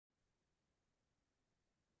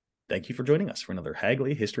Thank you for joining us for another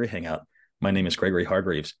Hagley History Hangout. My name is Gregory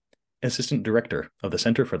Hargreaves, Assistant Director of the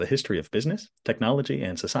Center for the History of Business, Technology,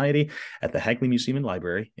 and Society at the Hagley Museum and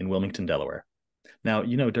Library in Wilmington, Delaware. Now,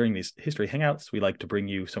 during these history hangouts, we like to bring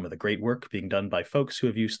you some of the great work being done by folks who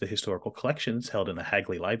have used the historical collections held in the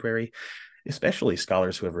Hagley Library, especially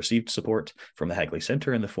scholars who have received support from the Hagley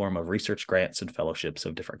Center in the form of research grants and fellowships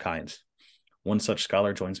of different kinds. One such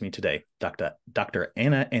scholar joins me today. Dr.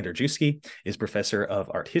 Anna Andrzejewski is professor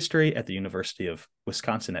of art history at the University of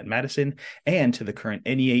Wisconsin at Madison and the current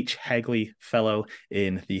NEH Hagley Fellow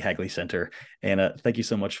in the Hagley Center. Anna, thank you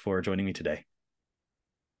so much for joining me today.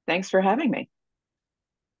 Thanks for having me.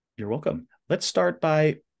 You're welcome. Let's start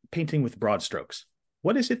by painting with broad strokes.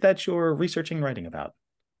 What is it that you're researching and writing about?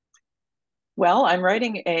 Well, I'm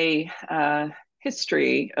writing a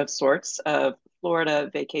history of sorts of Florida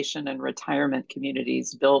vacation and retirement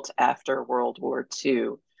communities built after World War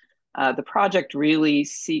II. The project really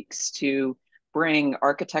seeks to bring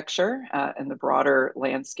architecture and the broader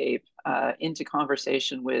landscape into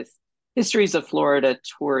conversation with histories of Florida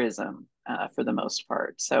tourism for the most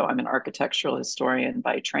part. So I'm an architectural historian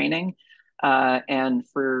by training. And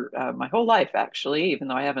for my whole life, actually, even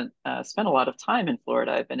though I haven't spent a lot of time in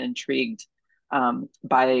Florida, I've been intrigued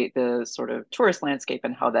by the sort of tourist landscape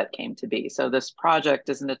and how that came to be. So this project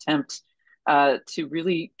is an attempt to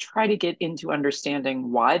really try to get into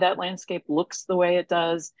understanding why that landscape looks the way it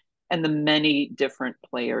does and the many different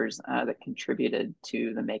players that contributed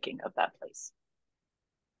to the making of that place.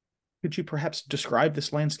 Could you perhaps describe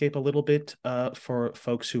this landscape a little bit for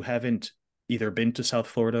folks who haven't either been to South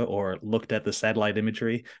Florida or looked at the satellite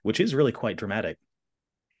imagery, which is really quite dramatic?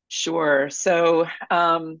 Sure. So,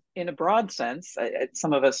 in a broad sense,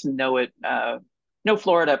 some of us know know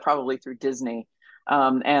Florida probably through Disney,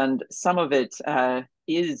 and some of it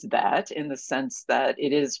is that in the sense that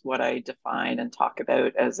it is what I define and talk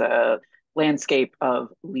about as a landscape of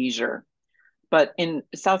leisure. But in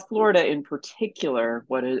South Florida, in particular,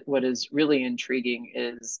 what is really intriguing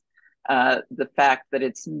is the fact that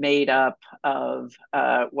it's made up of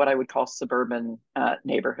what I would call suburban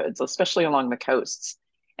neighborhoods, especially along the coasts.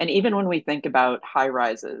 And even when we think about high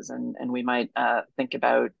rises, and we might think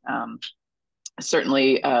about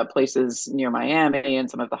certainly places near Miami and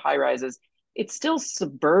some of the high rises, it's still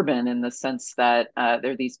suburban in the sense that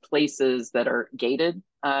there are these places that are gated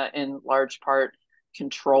in large part,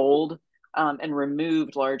 controlled, and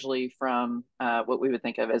removed largely from what we would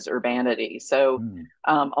think of as urbanity. So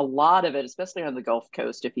a lot of it, especially on the Gulf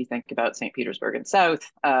Coast, if you think about St. Petersburg and South,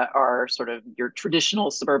 are sort of your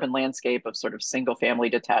traditional suburban landscape of sort of single family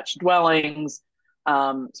detached dwellings,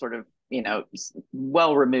 sort of,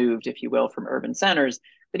 well removed, if you will, from urban centers.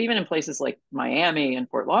 But even in places like Miami and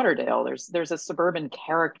Fort Lauderdale, there's a suburban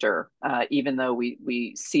character, even though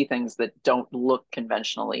we see things that don't look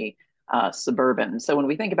conventionally suburban. So when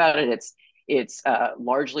we think about it, it's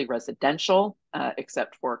largely residential,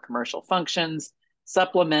 except for commercial functions,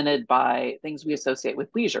 supplemented by things we associate with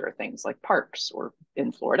leisure, things like parks, or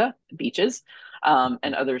in Florida, beaches,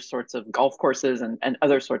 and other sorts of golf courses and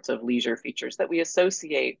other sorts of leisure features that we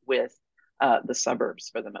associate with the suburbs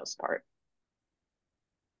for the most part.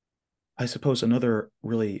 I suppose another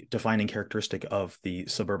really defining characteristic of the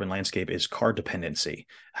suburban landscape is car dependency.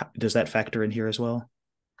 Does that factor in here as well?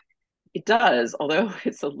 It does, although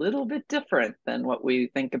it's a little bit different than what we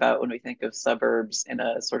think about when we think of suburbs in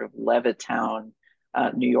a sort of Levittown,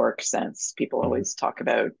 New York sense. People always talk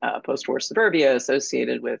about post-war suburbia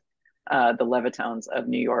associated with the Levittowns of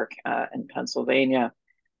New York and Pennsylvania.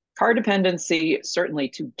 Car dependency, certainly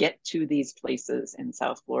to get to these places in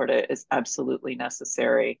South Florida, is absolutely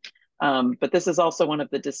necessary. But this is also one of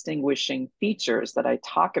the distinguishing features that I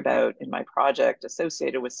talk about in my project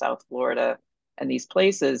associated with South Florida and these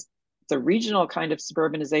places. It's a regional kind of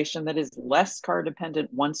suburbanization that is less car dependent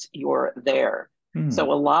once you're there.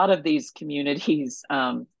 So a lot of these communities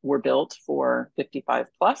were built for 55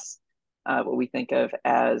 plus, what we think of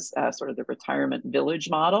as sort of the retirement village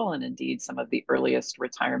model. And indeed, some of the earliest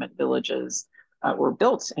retirement villages were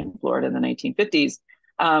built in Florida in the 1950s.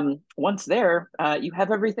 Once there, you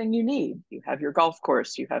have everything you need. You have your golf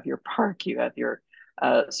course, you have your park, you have your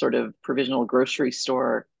sort of provisional grocery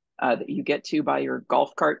store that you get to by your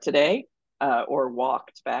golf cart today or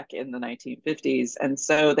walked back in the 1950s. And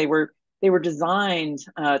so they were designed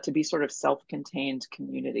to be sort of self-contained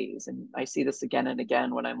communities. And I see this again and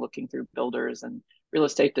again when I'm looking through builders and real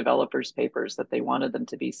estate developers' papers, that they wanted them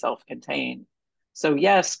to be self-contained. So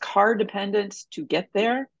yes, car dependent to get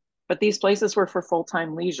there, but these places were for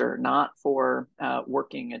full-time leisure, not for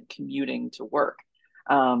working and commuting to work.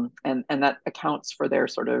 And that accounts for their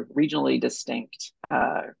sort of regionally distinct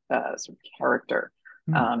sort of character.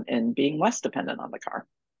 Hmm. and being less dependent on the car.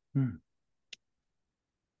 Hmm.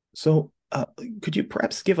 So, could you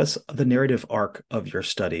perhaps give us the narrative arc of your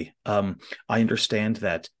study? I understand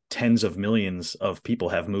that tens of millions of people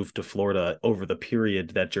have moved to Florida over the period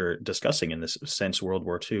that you're discussing in this since World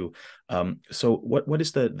War II. So, what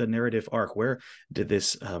is the narrative arc? Where did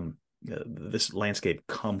this landscape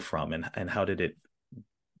come from, and how did it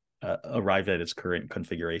arrive at its current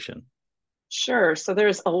configuration? Sure. So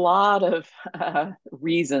there's a lot of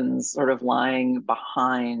reasons sort of lying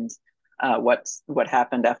behind what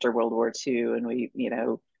happened after World War II,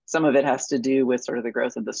 and some of it has to do with sort of the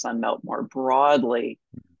growth of the Sun Belt more broadly.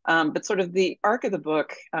 But sort of the arc of the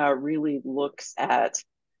book really looks at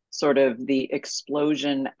sort of the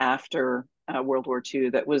explosion after World War II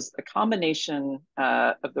that was a combination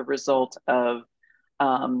of the result of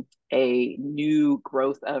a new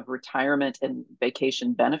growth of retirement and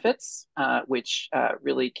vacation benefits, which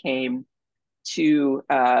really came to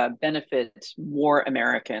benefit more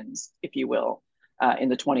Americans, if you will, in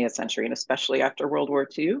the 20th century, and especially after World War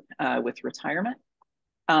II with retirement.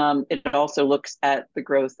 It also looks at the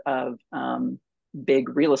growth of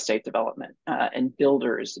big real estate development and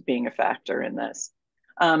builders being a factor in this.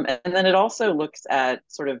 And then it also looks at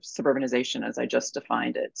sort of suburbanization as I just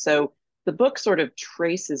defined it. So the book sort of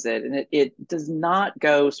traces it, and it does not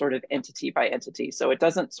go sort of entity by entity. So it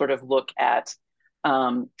doesn't sort of look at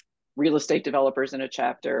real estate developers in a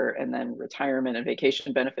chapter and then retirement and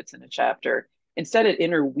vacation benefits in a chapter. Instead, it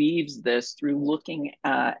interweaves this through looking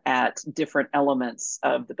at different elements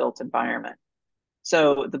of the built environment.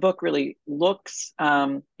 So the book really looks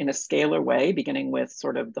in a scalar way, beginning with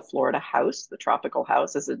sort of the Florida house, the tropical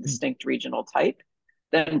house as a distinct regional type,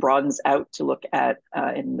 then broadens out to look at,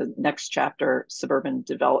 in the next chapter, suburban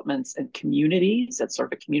developments and communities at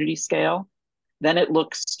sort of a community scale. Then it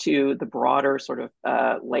looks to the broader sort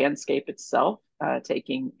of landscape itself,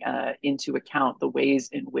 taking into account the ways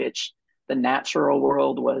in which the natural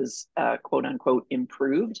world was quote unquote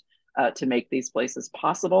improved to make these places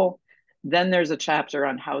possible. Then there's a chapter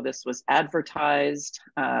on how this was advertised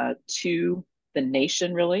to the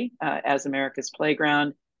nation, really, as America's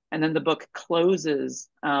playground. And then the book closes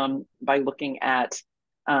by looking at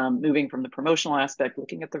moving from the promotional aspect,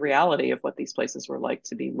 looking at the reality of what these places were like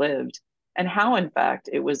to be lived, and how, in fact,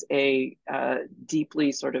 it was a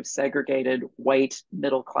deeply sort of segregated white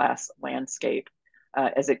middle class landscape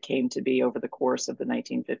as it came to be over the course of the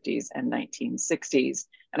 1950s and 1960s.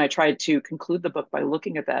 And I tried to conclude the book by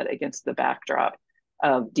looking at that against the backdrop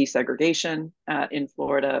of desegregation in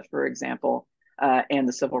Florida, for example, and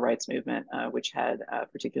the civil rights movement, which had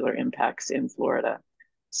particular impacts in Florida.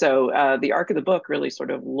 So the arc of the book really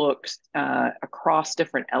sort of looks across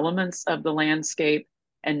different elements of the landscape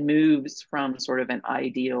and moves from sort of an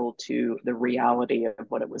ideal to the reality of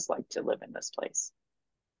what it was like to live in this place.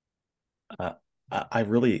 Uh, I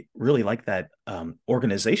really, really like that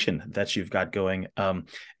organization that you've got going.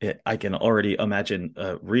 I can already imagine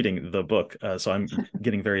reading the book, so I'm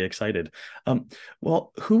getting very excited.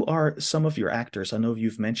 Well, who are some of your actors? I know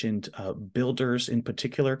you've mentioned builders in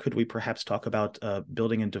particular. Could we perhaps talk about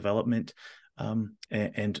building and development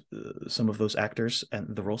and some of those actors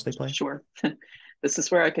and the roles they play? Sure. This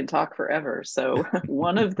is where I can talk forever. So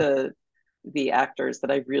one of the actors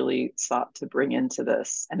that I really sought to bring into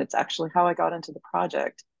this, and it's actually how I got into the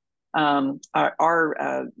project,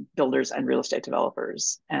 are builders and real estate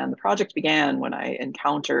developers. And the project began when I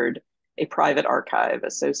encountered a private archive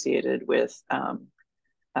associated with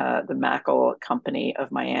the Mackle Company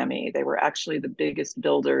of Miami. They were actually the biggest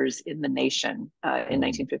builders in the nation in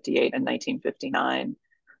 1958 and 1959.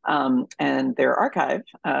 And their archive,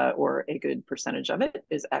 or a good percentage of it,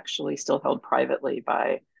 is actually still held privately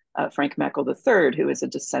by Frank Mackle III, who is a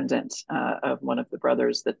descendant of one of the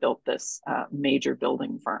brothers that built this major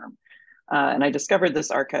building firm. And I discovered this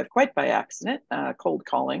archive quite by accident, cold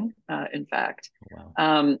calling, in fact.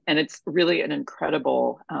 Wow. And it's really an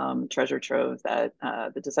incredible treasure trove that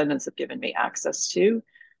the descendants have given me access to,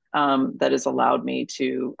 that has allowed me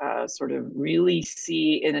to sort of really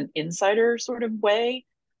see in an insider sort of way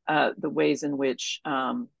the ways in which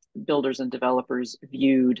builders and developers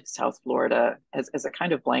viewed South Florida as a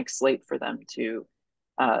kind of blank slate for them to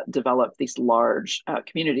develop these large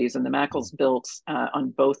communities. And the Mackles built on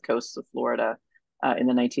both coasts of Florida in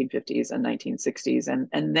the 1950s and 1960s.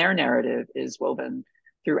 And their narrative is woven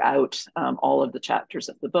throughout all of the chapters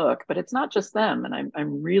of the book. But it's not just them. And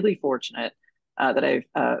I'm really fortunate that I've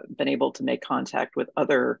been able to make contact with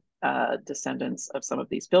other descendants of some of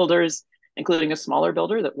these builders, including a smaller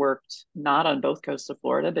builder that worked not on both coasts of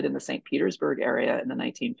Florida, but in the St. Petersburg area in the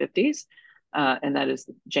 1950s. And that is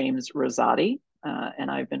James Rosati. And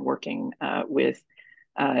I've been working with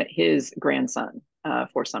his grandson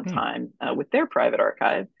for some Hmm. time with their private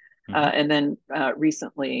archive. Hmm. And then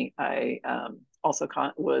recently, I also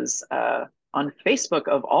was on Facebook,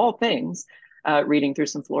 of all things, reading through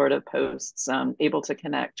some Florida posts, able to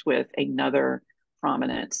connect with another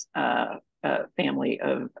prominent family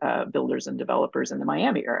of builders and developers in the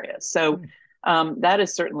Miami area. So Hmm. that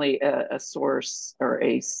is certainly a source, or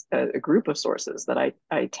a group of sources that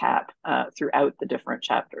I tap throughout the different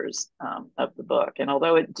chapters of the book. And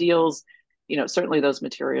although it deals, certainly those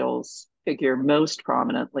materials figure most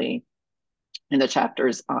prominently in the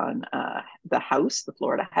chapters on the house, the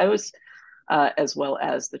Florida house, as well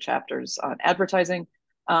as the chapters on advertising.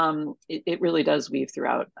 It really does weave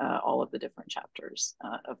throughout all of the different chapters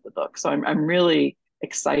of the book. So I'm really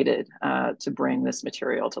excited to bring this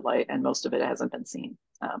material to light, and most of it hasn't been seen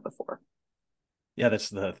before. Yeah, that's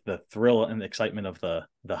the thrill and the excitement of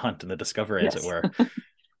the hunt and the discovery, as it Yes. were.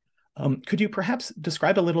 Could you perhaps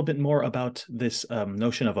describe a little bit more about this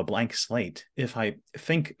notion of a blank slate? If I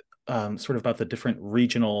think sort of about the different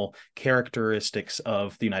regional characteristics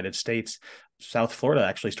of the United States, South Florida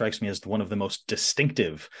actually strikes me as one of the most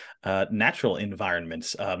distinctive natural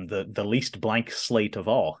environments, the least blank slate of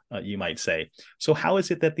all, you might say. So how is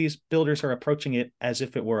it that these builders are approaching it as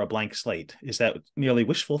if it were a blank slate? Is that merely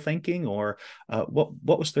wishful thinking, or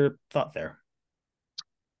what was their thought there?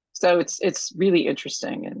 So it's really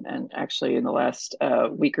interesting, and actually in the last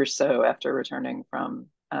week or so, after returning from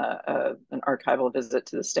an archival visit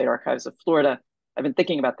to the State Archives of Florida, I've been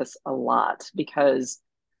thinking about this a lot because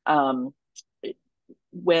um,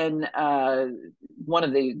 when one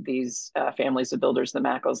of these families of builders, the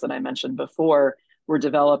Mackles that I mentioned before, were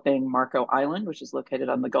developing Marco Island, which is located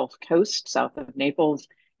on the Gulf Coast south of Naples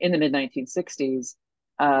in the mid 1960s,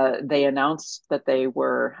 they announced that they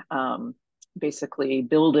were basically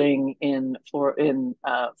building in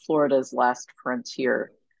Florida's last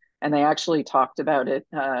frontier. And they actually talked about it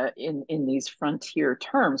in these frontier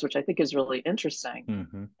terms, which I think is really interesting.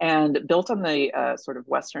 Mm-hmm. And built on the sort of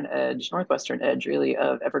northwestern edge, really,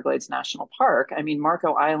 of Everglades National Park. I mean,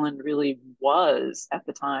 Marco Island really was at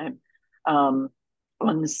the time um,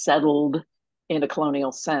 unsettled in a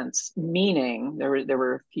colonial sense, meaning there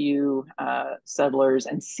were a few settlers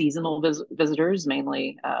and seasonal visitors,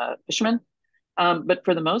 mainly fishermen. But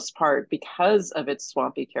for the most part, because of its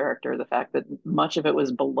swampy character, the fact that much of it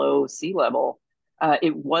was below sea level,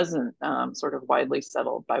 it wasn't sort of widely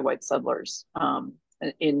settled by white settlers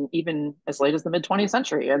in even as late as the mid 20th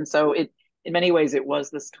century. And so in many ways, it was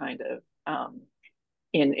this kind of,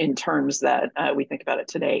 in terms that we think about it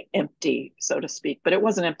today, empty, so to speak. But it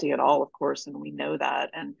wasn't empty at all, of course, and we know that.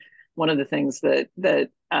 And one of the things that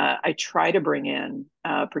I try to bring in,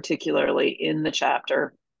 particularly in the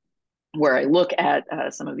chapter where I look at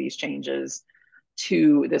some of these changes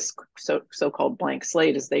to this so-called blank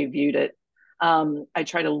slate as they viewed it. I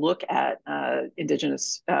try to look at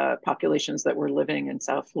indigenous populations that were living in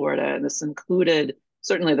South Florida, and this included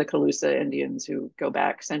certainly the Calusa Indians, who go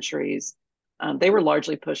back centuries. They were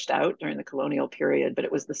largely pushed out during the colonial period, but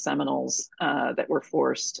it was the Seminoles that were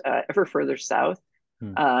forced ever further south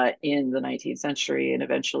in the 19th century, and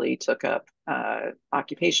eventually took up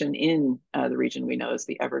occupation in the region we know as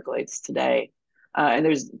the Everglades today. And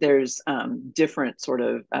there's different sort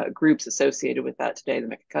of groups associated with that today.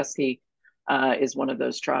 The McCuskey is one of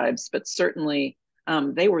those tribes, but certainly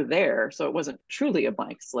they were there, so it wasn't truly a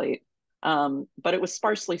blank slate. But it was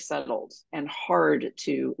sparsely settled and hard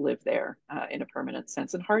to live there in a permanent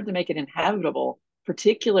sense, and hard to make it inhabitable,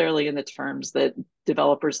 particularly in the terms that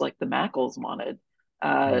developers like the Mackles wanted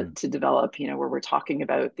Mm. to develop, where we're talking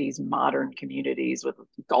about these modern communities with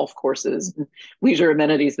golf courses and leisure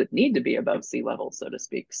amenities that need to be above sea level, so to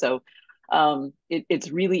speak. So it's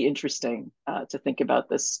really interesting to think about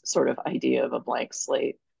this sort of idea of a blank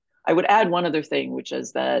slate. I would add one other thing, which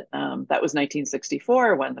is that that was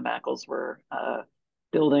 1964 when the Mackles were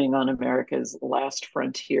building on America's last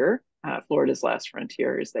frontier, Florida's last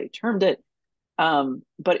frontier, as they termed it.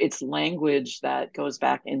 But it's language that goes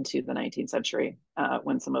back into the 19th century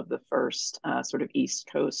when some of the first sort of East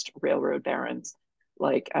Coast railroad barons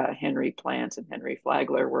like Henry Plant and Henry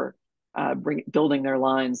Flagler were building their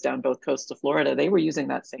lines down both coasts of Florida. They were using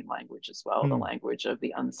that same language as well, the Mm. language of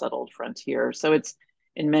the unsettled frontier. So it's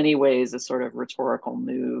in many ways a sort of rhetorical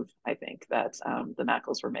move, I think, that the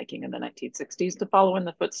Mackles were making in the 1960s to follow in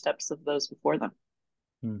the footsteps of those before them.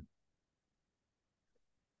 Mm.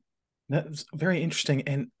 That's very interesting,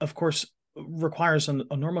 and of course requires an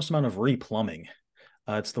enormous amount of replumbing.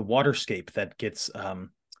 It's the waterscape that gets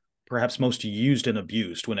perhaps most used and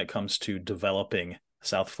abused when it comes to developing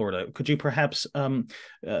South Florida. Could you perhaps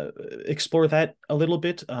explore that a little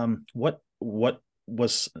bit? What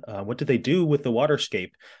what did they do with the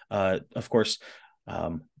waterscape? Of course,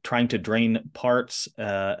 trying to drain parts,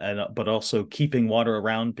 but also keeping water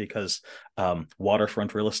around, because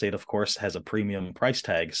waterfront real estate, of course, has a premium price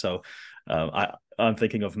tag. So I'm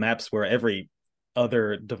thinking of maps where every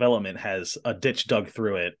other development has a ditch dug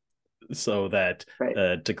through it, so that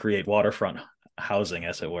Right. to create waterfront housing,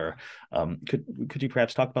 as it were. Could you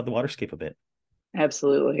perhaps talk about the waterscape a bit?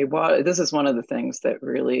 Absolutely. Well, this is one of the things that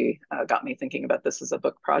really got me thinking about this as a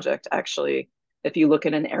book project. Actually, if you look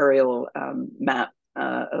at an aerial map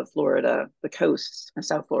of Florida, the coast of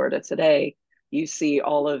South Florida today, you see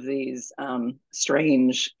all of these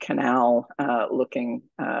strange canal looking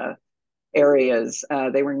areas.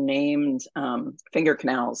 They were named finger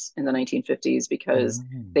canals in the 1950s because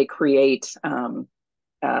Mm. they create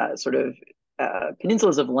sort of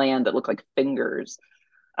peninsulas of land that look like fingers,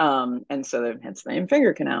 and so hence the name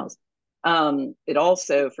finger canals. It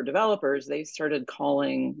also, for developers, they started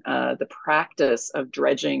calling the practice of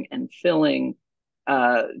dredging and filling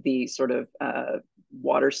the sort of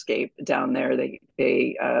waterscape down there.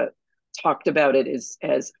 They talked about it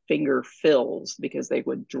as finger fills, because they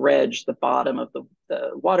would dredge the bottom of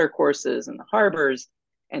the water courses and the harbors,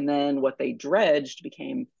 and then what they dredged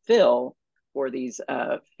became fill for these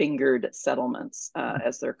fingered settlements,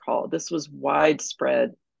 as they're called. This was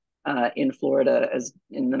widespread in Florida as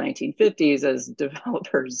in the 1950s, as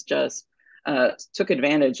developers just took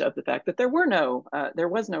advantage of the fact that there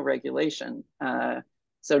was no regulation,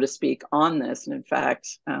 so to speak, on this. And in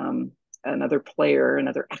fact, another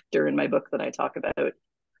actor in my book that I talk about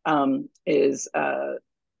is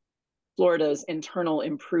Florida's Internal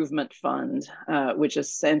Improvement Fund, which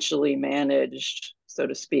essentially managed, so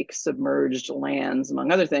to speak, submerged lands,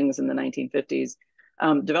 among other things, in the 1950s.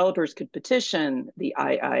 Developers could petition the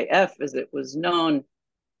IIF, as it was known,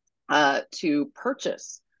 to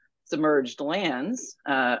purchase submerged lands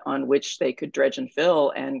on which they could dredge and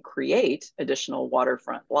fill and create additional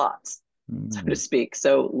waterfront lots, so to speak.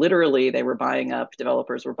 So literally,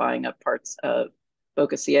 developers were buying up parts of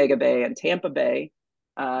Boca Ciega Bay and Tampa Bay,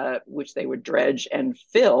 which they would dredge and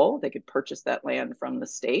fill. They could purchase that land from the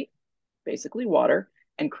state, basically water,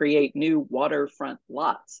 and create new waterfront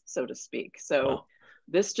lots, so to speak. So Wow.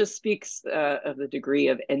 this just speaks of the degree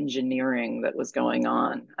of engineering that was going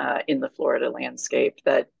on in the Florida landscape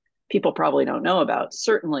that people probably don't know about.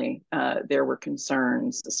 Certainly, there were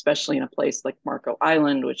concerns, especially in a place like Marco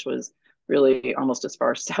Island, which was really almost as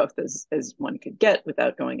far south as one could get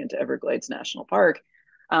without going into Everglades National Park.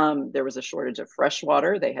 There was a shortage of fresh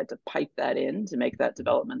water. They had to pipe that in to make that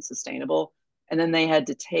development sustainable. And then they had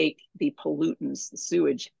to take the pollutants, the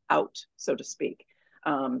sewage, out, so to speak.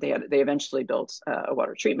 They eventually built a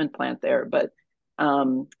water treatment plant there, but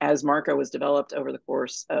as Marco was developed over the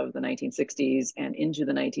course of the 1960s and into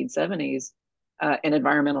the 1970s, and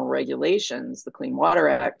environmental regulations, the Clean Water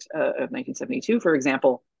Act of 1972, for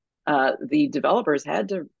example, the developers had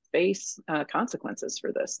to face consequences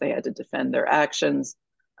for this. They had to defend their actions,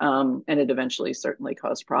 and it eventually certainly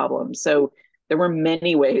caused problems. So there were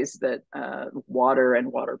many ways that water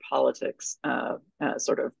and water politics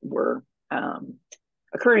sort of were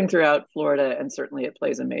occurring throughout Florida, and certainly it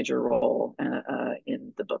plays a major role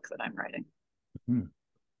in the book that I'm writing. Mhm.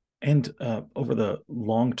 And over the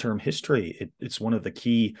long-term history, it's one of the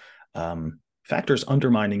key factors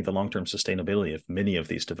undermining the long-term sustainability of many of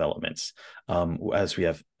these developments, as we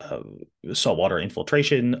have saltwater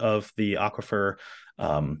infiltration of the aquifer,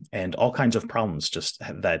 and all kinds of problems just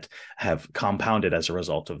that have compounded as a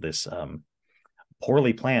result of this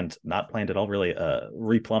poorly planned, not planned at all, really,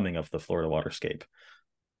 replumbing of the Florida waterscape.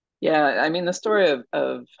 Yeah, I mean the story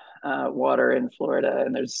of water in Florida,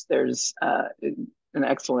 and there's an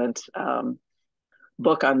excellent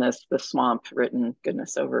book on this, The Swamp, written,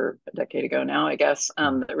 goodness, over a decade ago now, I guess,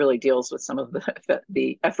 that really deals with some of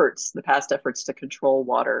the past efforts to control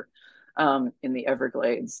water in the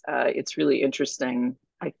Everglades. It's really interesting,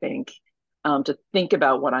 I think, to think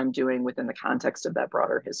about what I'm doing within the context of that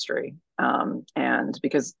broader history, and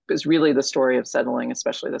because really the story of settling,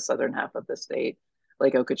 especially the southern half of the state,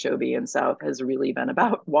 Lake Okeechobee and South, has really been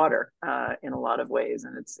about water in a lot of ways,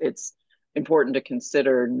 and it's important to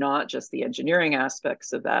consider not just the engineering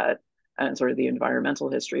aspects of that and sort of the environmental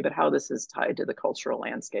history, but how this is tied to the cultural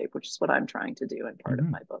landscape, which is what I'm trying to do in part of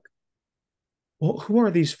Mhm. my book. Well, who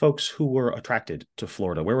are these folks who were attracted to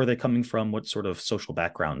Florida? Where were they coming from? What sort of social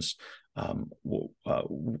backgrounds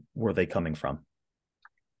were they coming from?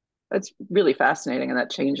 It's really fascinating, and that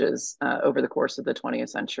changes over the course of the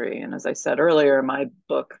 20th century. And as I said earlier, my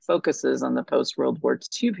book focuses on the post-World War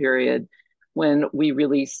II period, when we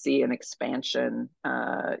really see an expansion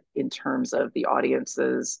in terms of the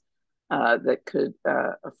audiences that could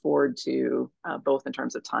afford to, both in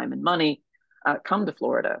terms of time and money, come to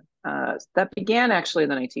Florida. That began actually in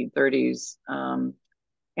the 1930s.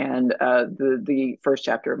 And the first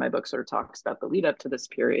chapter of my book sort of talks about the lead up to this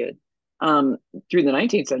period. Through the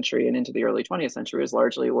 19th century and into the early 20th century is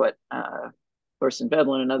largely what Thorsten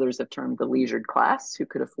Veblen and others have termed the leisured class, who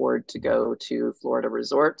could afford to go to Florida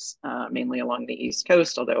resorts, mainly along the East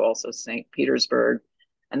Coast, although also St. Petersburg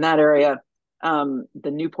and that area.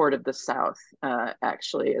 The Newport of the South,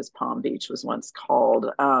 actually, as Palm Beach was once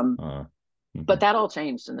called. But that all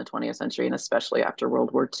changed in the 20th century, and especially after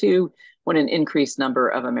World War II, when an increased number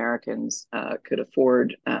of Americans could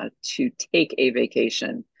afford to take a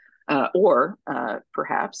vacation or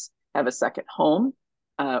perhaps have a second home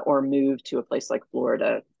or move to a place like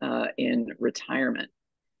Florida in retirement.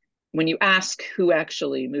 When you ask who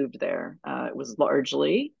actually moved there, it was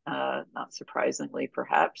largely, not surprisingly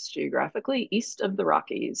perhaps, geographically east of the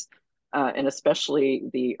Rockies, and especially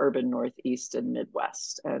the urban Northeast and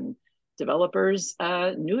Midwest. And developers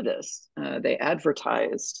knew this. They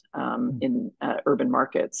advertised in urban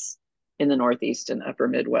markets in the Northeast and upper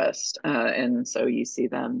Midwest. And so you see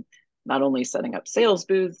them not only setting up sales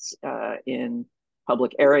booths in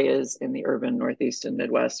public areas in the urban Northeast and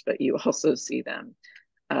Midwest, but you also see them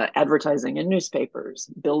advertising in newspapers,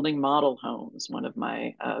 building model homes. One of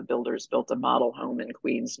my builders built a model home in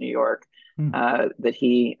Queens, New York, that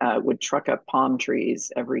he would truck up palm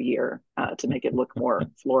trees every year to make it look more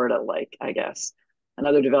Florida-like, I guess.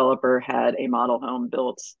 Another developer had a model home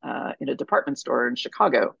built in a department store in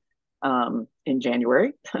Chicago in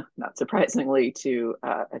January, not surprisingly, to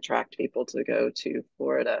attract people to go to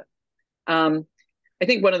Florida. I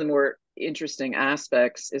think one of the more interesting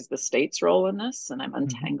aspects is the state's role in this, and I'm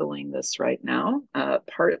untangling this right now,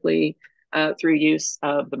 partly through use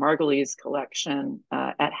of the Margulies collection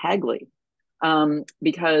at Hagley,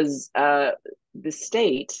 because the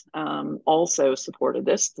state also supported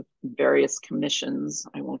this, the various commissions,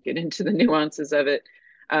 I won't get into the nuances of it,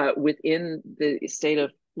 within the state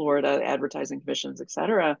of Florida, advertising commissions, et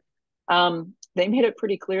cetera. They made it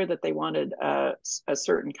pretty clear that they wanted a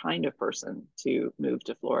certain kind of person to move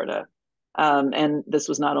to Florida. And this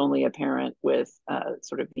was not only apparent with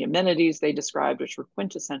sort of the amenities they described, which were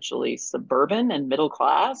quintessentially suburban and middle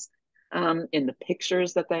class, in the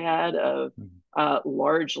pictures that they had of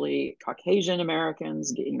largely Caucasian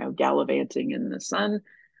Americans, gallivanting in the sun,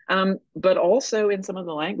 but also in some of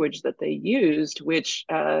the language that they used, which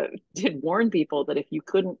did warn people that if you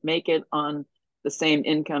couldn't make it on the same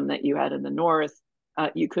income that you had in the North,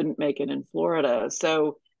 you couldn't make it in Florida.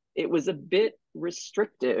 So it was a bit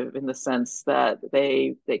restrictive in the sense that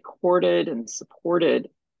they courted and supported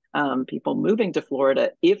people moving to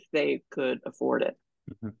Florida if they could afford it.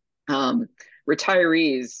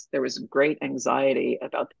 Retirees, there was great anxiety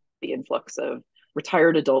about the influx of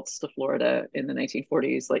retired adults to Florida in the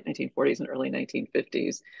 1940s, late 1940s and early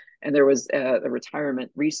 1950s. And there was a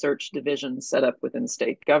retirement research division set up within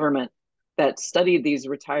state government that studied these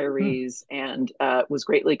retirees and was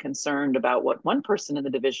greatly concerned about what one person in the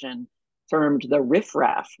division termed the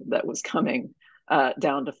riffraff that was coming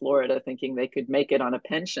down to Florida, thinking they could make it on a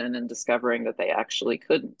pension and discovering that they actually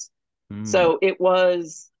couldn't. So it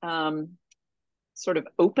was sort of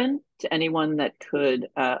open to anyone that could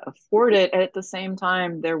afford it. And at the same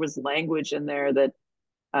time, there was language in there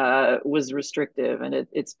that was restrictive. And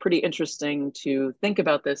it's pretty interesting to think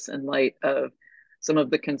about this in light of some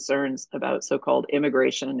of the concerns about so-called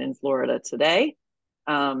immigration in Florida today,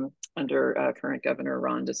 under current Governor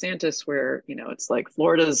Ron DeSantis, where, it's like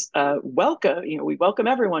Florida's welcome, we welcome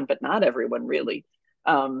everyone, but not everyone really.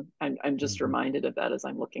 I'm just reminded of that as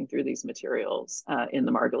I'm looking through these materials in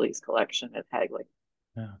the Margulies collection at Hagley.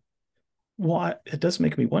 Yeah. Well, it does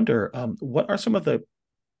make me wonder, what are some of the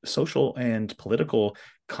social and political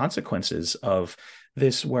consequences of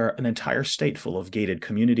this, where an entire state full of gated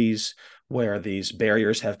communities, where these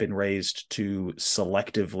barriers have been raised to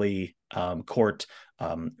selectively court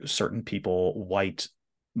certain people, white,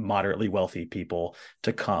 moderately wealthy people,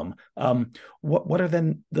 to come. What are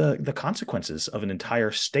then the consequences of an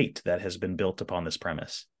entire state that has been built upon this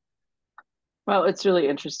premise? Well, it's really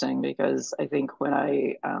interesting because I think when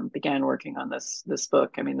I began working on this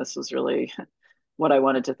book, this was really what I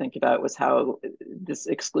wanted to think about, was how this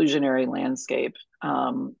exclusionary landscape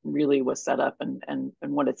really was set up and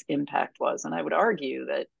what its impact was. And I would argue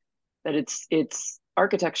that it's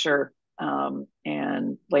architecture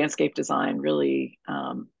and landscape design really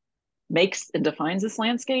makes and defines this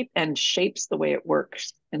landscape and shapes the way it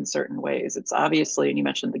works in certain ways. It's obviously, and you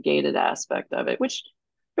mentioned the gated aspect of it, which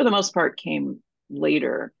for the most part came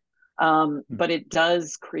later, but it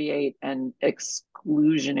does create an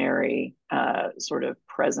inclusionary sort of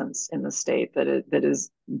presence in the state that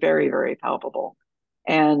is very, very palpable.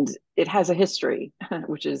 And it has a history,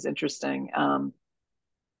 which is interesting.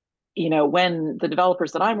 When the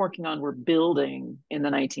developers that I'm working on were building in the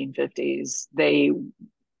 1950s, they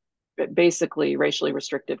basically racially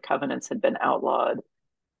restrictive covenants had been outlawed,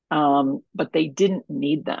 but they didn't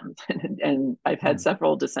need them. And I've had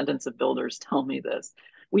several descendants of builders tell me this.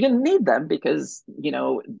 We didn't need them because,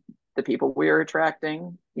 the people we were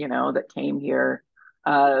attracting, that came here,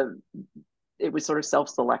 it was sort of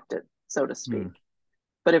self-selected, so to speak. Mm.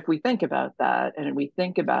 But if we think about that, and we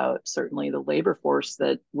think about certainly the labor force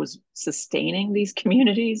that was sustaining these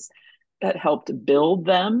communities, that helped build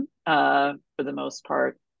them for the most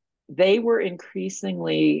part, they were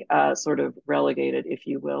increasingly sort of relegated, if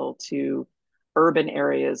you will, to urban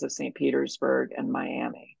areas of St. Petersburg and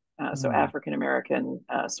Miami. So Mm. African American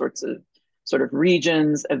sort of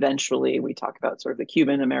regions. Eventually, we talk about sort of the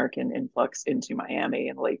Cuban American influx into Miami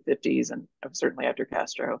in the late 50s and certainly after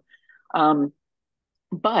Castro.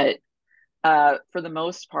 But for the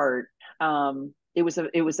most part, it was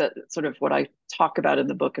a sort of what I talk about in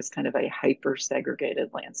the book as kind of a hyper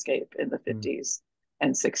segregated landscape in the Mm. 50s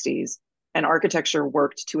and 60s. And architecture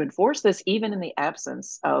worked to enforce this even in the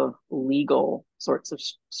absence of legal sorts of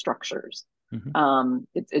structures. Mm-hmm.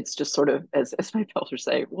 It's just sort of, as my builders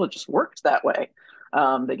say, well, it just worked that way.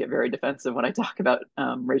 They get very defensive when I talk about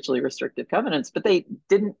racially restrictive covenants, but they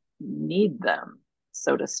didn't need them,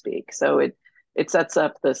 so to speak. So it sets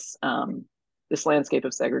up this landscape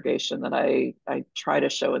of segregation that I try to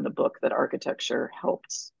show in the book that architecture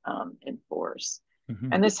helped enforce. Mm-hmm.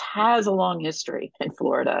 And this has a long history in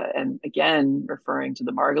Florida. And again, referring to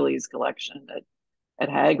the Margulies collection at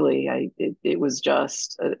Hagley, it was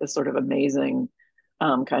just a sort of amazing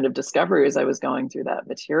kind of discovery as I was going through that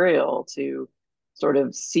material to sort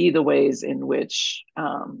of see the ways in which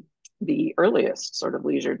the earliest sort of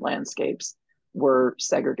leisured landscapes were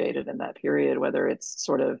segregated in that period, whether it's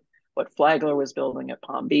sort of what Flagler was building at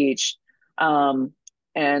Palm Beach,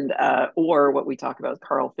 and or what we talk about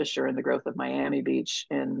Carl Fisher and the growth of Miami Beach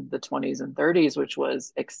in the 20s and 30s, which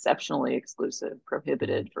was exceptionally exclusive,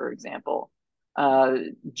 prohibited, for example,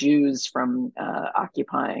 Jews from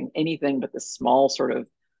occupying anything but the small sort of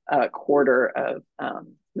quarter of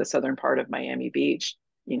the southern part of Miami Beach.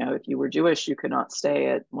 If you were Jewish, you could not stay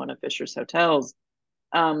at one of Fisher's hotels.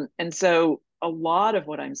 And so a lot of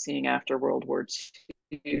what I'm seeing after World War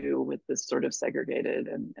II with this sort of segregated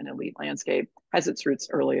and elite landscape has its roots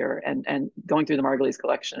earlier. And going through the Margulies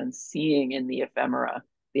collection and seeing in the ephemera,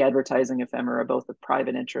 the advertising ephemera, both of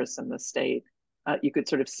private interests and the state, you could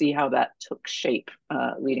sort of see how that took shape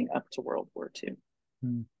leading up to World War II.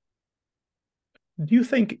 Mm. Do you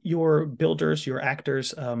think your builders, your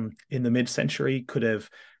actors in the mid-century could have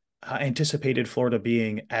anticipated Florida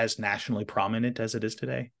being as nationally prominent as it is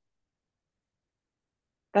today?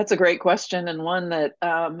 That's a great question, and one that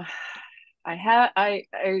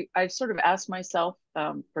I've sort of asked myself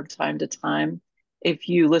from time to time. If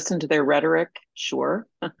you listen to their rhetoric, sure.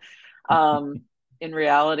 In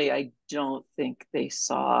reality, I don't think they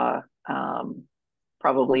saw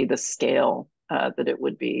probably the scale that it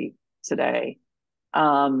would be today.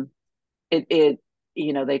 Um,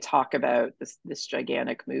 they talk about this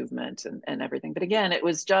gigantic movement and everything, but again, it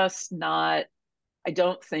was just not. I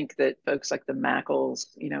don't think that folks like the Mackles,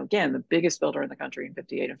 again, the biggest builder in the country in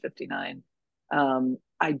 58 and 59,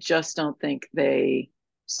 I just don't think they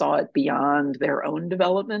saw it beyond their own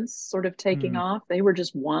developments sort of taking Mm. off. They were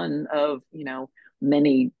just one of,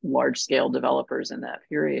 many large scale developers in that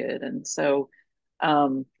period. And so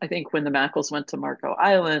I think when the Mackles went to Marco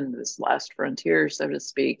Island, this last frontier, so to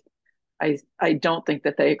speak, I don't think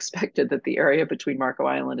that they expected that the area between Marco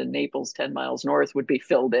Island and Naples, 10 miles north, would be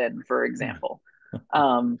filled in, for example.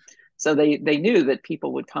 So they knew that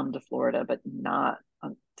people would come to Florida, but not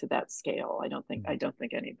to that scale. I don't think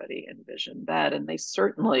anybody envisioned that, and they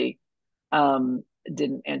certainly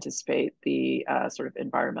didn't anticipate the sort of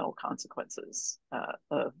environmental consequences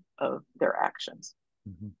of their actions.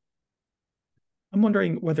 Mm-hmm. I'm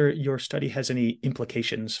wondering whether your study has any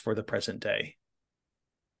implications for the present day.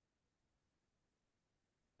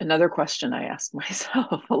 Another question I ask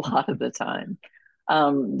myself a lot of the time.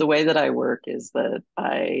 The way that I work is that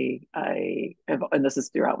I have, and this is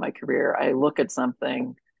throughout my career, I look at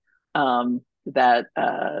something that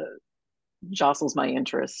jostles my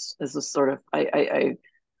interests. As a sort of, I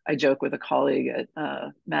joke with a colleague at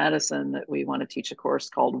Madison that we want to teach a course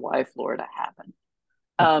called "Why Florida Happened,"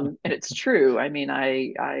 and it's true. I mean,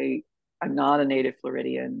 I'm not a native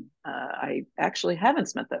Floridian. I actually haven't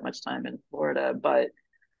spent that much time in Florida, but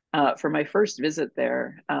For my first visit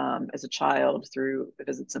there as a child through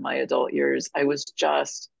visits in my adult years, I was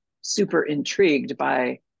just super intrigued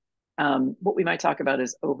by what we might talk about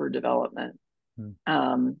as overdevelopment.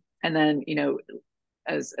 Mm. And then,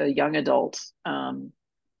 as a young adult,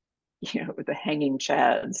 with the hanging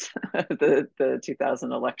chads, the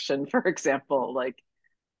 2000 election, for example, like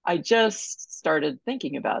I just started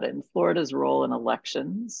thinking about it. And Florida's role in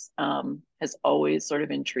elections has always sort of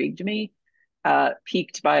intrigued me,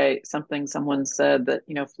 piqued by something someone said that,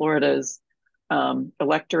 Florida's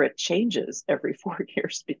electorate changes every 4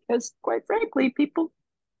 years because, quite frankly, people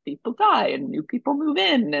die and new people move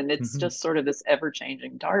in, and it's Mm-hmm. just sort of this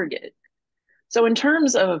ever-changing target. So in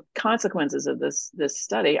terms of consequences of this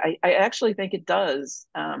study, I actually think it does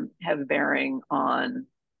have bearing on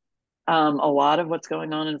a lot of what's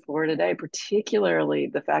going on in Florida today, particularly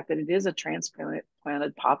the fact that it is a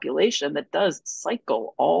transplanted population that does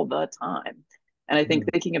cycle all the time. And I think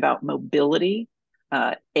Mm. thinking about mobility,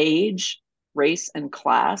 age, race, and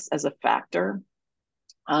class as a factor,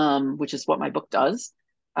 which is what my book does,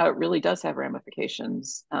 really does have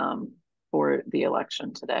ramifications for the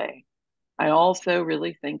election today. I also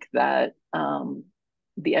really think that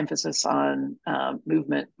the emphasis on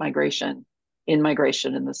movement migration in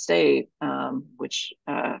the state, which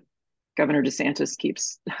Governor DeSantis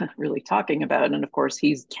keeps really talking about. And of course,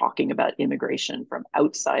 he's talking about immigration from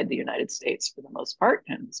outside the United States for the most part,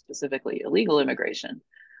 and specifically illegal immigration.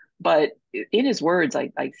 But in his words,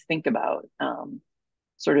 I think about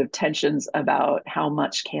sort of tensions about how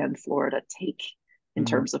much can Florida take in Mm-hmm.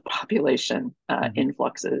 terms of population Mm-hmm.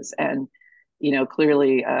 influxes. And,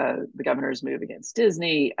 clearly the governor's move against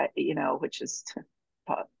Disney, which is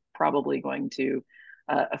probably going to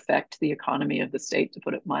affect the economy of the state, to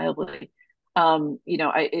put it mildly.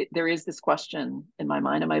 There is this question in my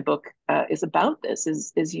mind, and my book is about this: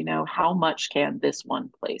 is how much can this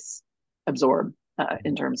one place absorb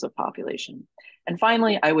in terms of population? And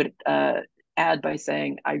finally, I would add by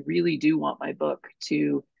saying I really do want my book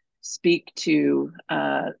to speak to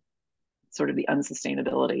sort of the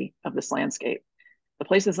unsustainability of this landscape. The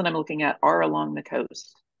places that I'm looking at are along the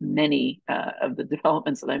coast. Many of the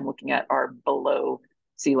developments that I'm looking at are below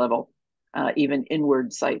sea level, even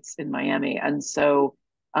inward sites in Miami. And so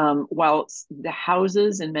while the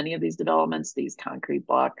houses in many of these developments, these concrete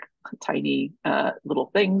block, tiny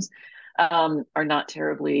little things, are not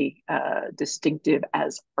terribly distinctive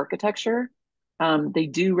as architecture, they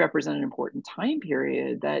do represent an important time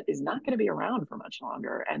period that is not going to be around for much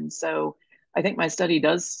longer. And so I think my study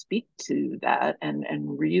does speak to that, and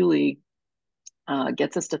really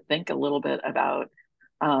gets us to think a little bit about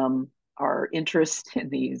our interest in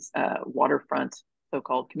these waterfront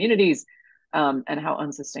so-called communities, and how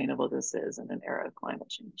unsustainable this is in an era of climate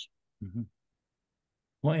change. Mm-hmm.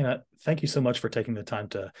 Well, Anna, thank you so much for taking the time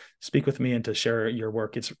to speak with me and to share your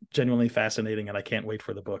work. It's genuinely fascinating, and I can't wait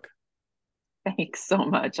for the book. Thanks so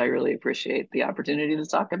much. I really appreciate the opportunity to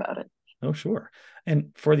talk about it. Oh, sure.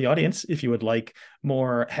 And for the audience, if you would like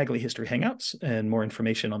more Hagley History Hangouts and more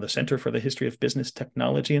information on the Center for the History of Business,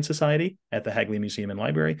 Technology, and Society at the Hagley Museum and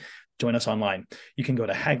Library, join us online. You can go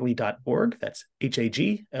to hagley.org. That's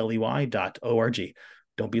hagley.org.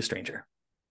 Don't be a stranger.